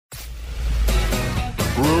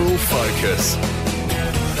Rural Focus.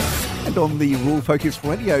 And on the Rural Focus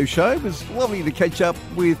radio show, it was lovely to catch up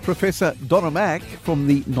with Professor Donna Mack from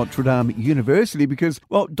the Notre Dame University because,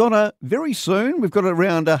 well, Donna, very soon we've got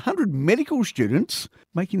around 100 medical students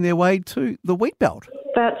making their way to the Wheat Belt.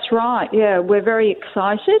 That's right, yeah. We're very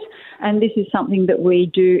excited, and this is something that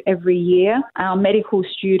we do every year. Our medical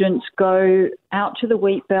students go out to the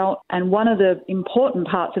Wheat Belt, and one of the important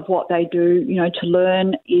parts of what they do, to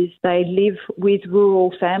learn is they live with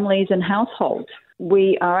rural families and households.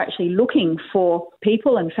 We are actually looking for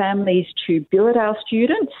people and families to billet our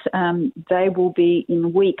students. They will be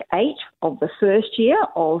in week 8 of the first year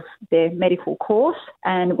of their medical course,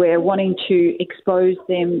 and we're wanting to expose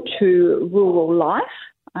them to rural life.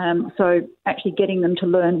 So actually getting them to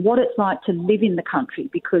learn what it's like to live in the country,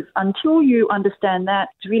 because until you understand that,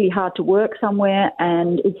 it's really hard to work somewhere,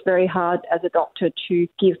 and it's very hard as a doctor to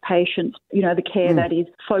give patients, the care that is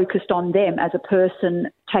focused on them as a person,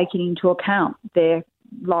 taking into account their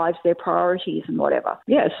lives, their priorities and whatever.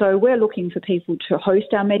 Yeah, so we're looking for people to host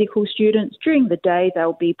our medical students. During the day,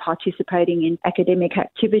 they'll be participating in academic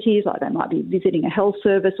activities, like they might be visiting a health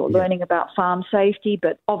service or learning about farm safety,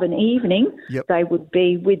 but of an evening, they would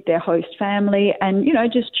be with their host family and,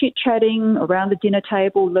 just chit-chatting around the dinner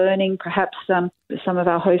table, learning. Perhaps some of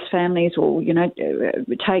our host families will,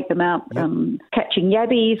 take them out catching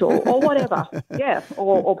yabbies or whatever,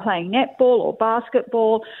 or playing netball or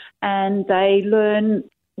basketball, and they learn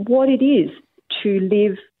what it is to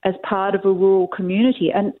live as part of a rural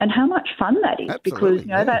community and how much fun that is. Absolutely,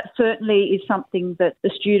 because, that certainly is something that the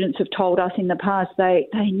students have told us in the past. They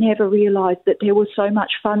never realised that there was so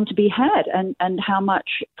much fun to be had and how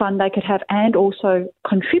much fun they could have and also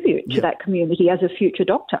contribute to that community as a future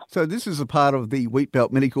doctor. So this is a part of the Wheat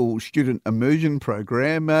Belt Medical Student Immersion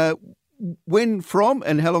Program. When from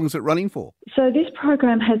and how long is it running for? So this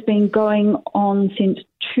program has been going on since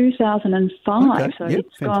 2005, okay. so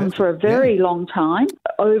it's gone for a very long time.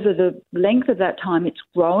 Over the length of that time, it's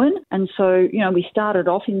grown. And so, we started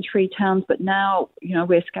off in 3 towns, but now,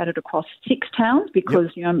 we're scattered across 6 towns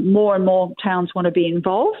because, more and more towns want to be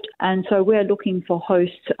involved. And so we're looking for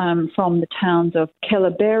hosts from the towns of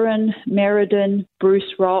Kellerberrin, Merredin,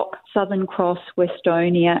 Bruce Rock, Southern Cross,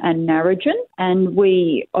 Westonia and Narrogin. And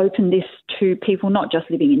we open this to people not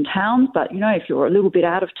just living in towns, but, if you're a little bit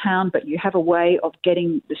out of town, but you have a way of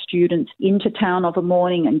getting the students into town of a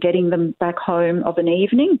morning and getting them back home of an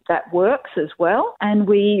evening, that works as well. And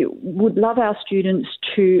we would love our students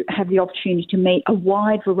to have the opportunity to meet a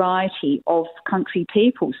wide variety of country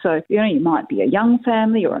people. So, you might be a young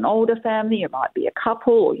family or an older family, you might be a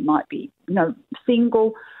couple, or you might be,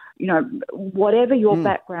 single. Whatever your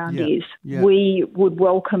background is, we would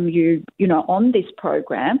welcome you, on this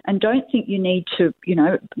program, and don't think you need to,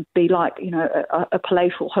 be like, a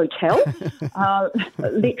palatial hotel.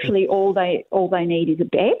 Literally all they need is a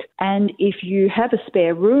bed. And if you have a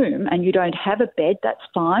spare room and you don't have a bed, that's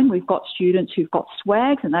fine. We've got students who've got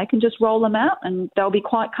swags and they can just roll them out and they'll be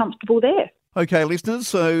quite comfortable there. Okay, listeners,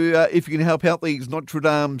 so if you can help out these Notre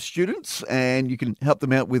Dame students and you can help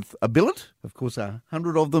them out with a billet, of course,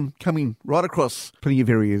 100 of them coming right across plenty of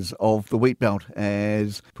areas of the Wheat Belt,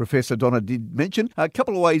 as Professor Donna did mention. A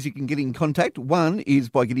couple of ways you can get in contact. One is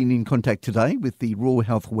by getting in contact today with the Rural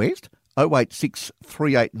Health West, 086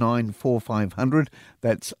 389 4500.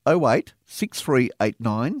 That's 08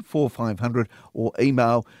 6389 4500, or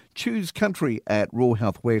email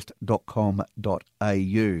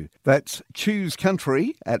choosecountry@ruralhealthwest.com.au. That's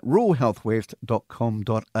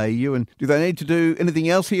choosecountry@ruralhealthwest.com.au. And do they need to do anything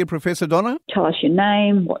else here, Professor Donna? Tell us your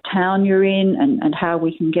name, what town you're in, and how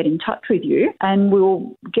we can get in touch with you. And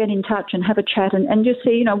we'll get in touch and have a chat and just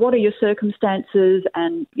see, what are your circumstances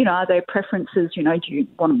and, are there preferences? Do you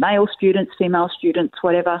want male students, female students,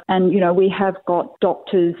 whatever? And, we have got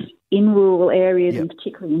doctors in rural areas, and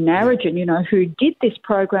particularly in Narrogin, who did this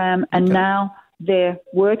program and now they're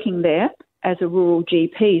working there as a rural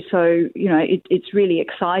GP. So, it's really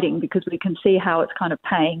exciting because we can see how it's kind of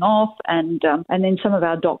paying off. And then some of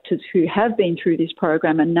our doctors who have been through this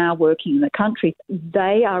program and now working in the country,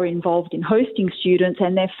 they are involved in hosting students,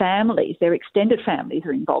 and their families, their extended families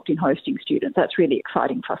are involved in hosting students. That's really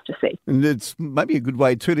exciting for us to see. And it's maybe a good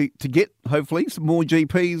way too to get, hopefully, some more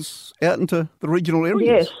GPs out into the regional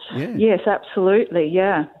areas. Yes, absolutely,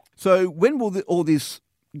 yeah. So when will all this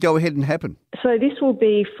go ahead and happen? So this will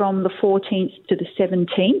be from the 14th to the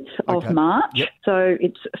 17th of March. So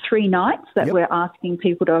it's 3 nights that we're asking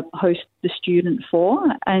people to host the student for.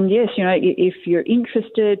 And yes, if you're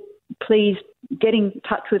interested, please get in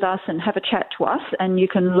touch with us and have a chat to us, and you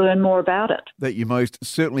can learn more about it. That you most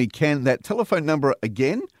certainly can. That telephone number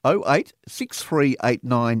again, 08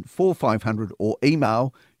 6389 4500, or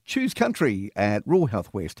email Choose Country at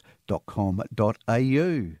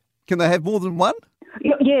ruralhealthwest.com.au. Can they have more than one?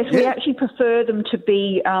 Yes, we actually prefer them to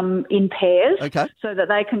be in pairs, Okay. so that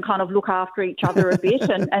they can kind of look after each other a bit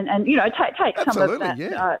and take some of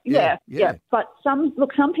that. Yeah. But some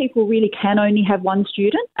people really can only have one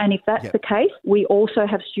student, and if that's the case, we also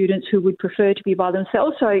have students who would prefer to be by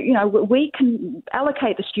themselves. So, we can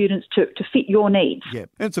allocate the students to fit your needs. Yeah,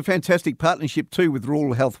 and it's a fantastic partnership too with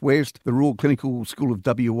Rural Health West, the Rural Clinical School of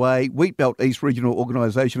WA, Wheatbelt East Regional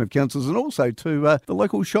Organisation of Councils, and also to the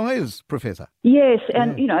local shires, Professor. Yes,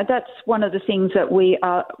 and that's one of the things that we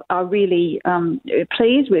are really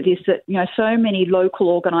pleased with, is that so many local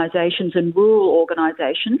organisations and rural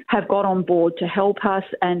organisations have got on board to help us,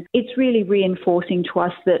 and it's really reinforcing to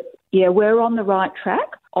us that we're on the right track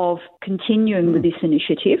of continuing with this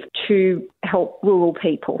initiative to help rural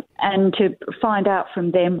people and to find out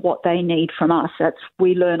from them what they need from us.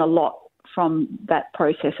 We learn a lot from that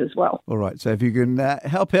process as well. All right, so if you can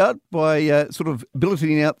help out by sort of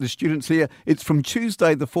billeting out the students here, it's from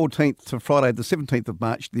Tuesday the 14th to Friday the 17th of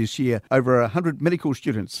March this year. Over 100 medical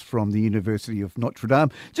students from the University of Notre Dame.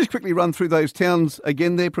 Just quickly run through those towns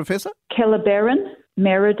again there, Professor. Kellerberrin,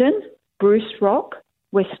 Merredin, Bruce Rock,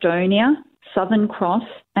 Westonia, Southern Cross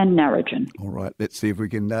and Narrogin. All right, let's see if we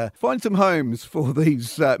can find some homes for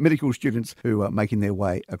these medical students who are making their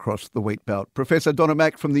way across the wheat belt. Professor Donna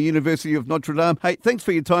Mack from the University of Notre Dame. Hey, thanks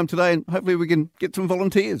for your time today, and hopefully we can get some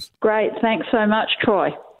volunteers. Great, thanks so much, Troy.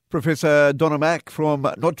 Professor Donna Mack from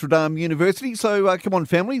Notre Dame University. So come on,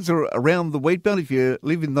 families are around the wheat belt, if you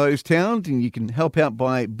live in those towns, and you can help out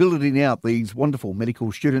by billeting out these wonderful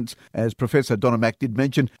medical students. As Professor Donna Mack did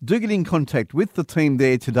mention, do get in contact with the team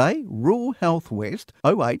there today. Rural Health West,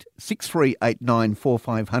 08 6389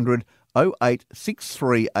 4500, 08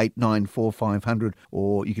 6389 4500,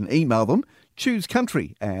 or you can email them,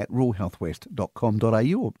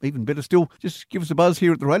 choosecountry@ruralhealthwest.com.au, or even better still, just give us a buzz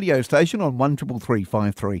here at the radio station on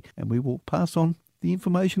 133353 and we will pass on the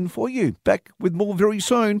information for you. Back with more very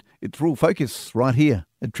soon. It's Rural Focus right here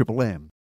at Triple M.